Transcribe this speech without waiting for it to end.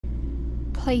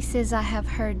Places I have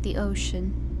heard the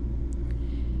ocean.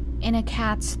 In a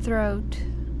cat's throat,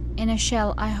 in a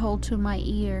shell I hold to my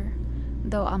ear,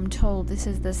 though I'm told this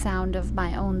is the sound of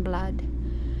my own blood.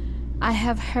 I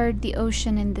have heard the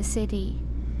ocean in the city,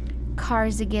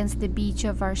 cars against the beach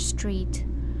of our street,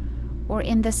 or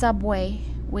in the subway,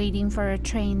 waiting for a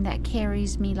train that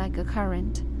carries me like a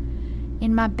current.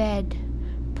 In my bed,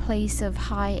 place of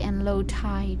high and low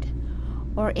tide,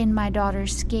 or in my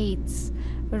daughter's skates,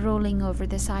 rolling over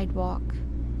the sidewalk.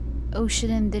 Ocean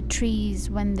in the trees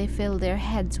when they fill their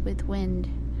heads with wind.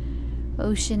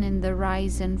 Ocean in the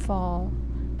rise and fall,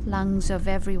 lungs of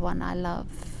everyone I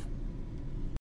love.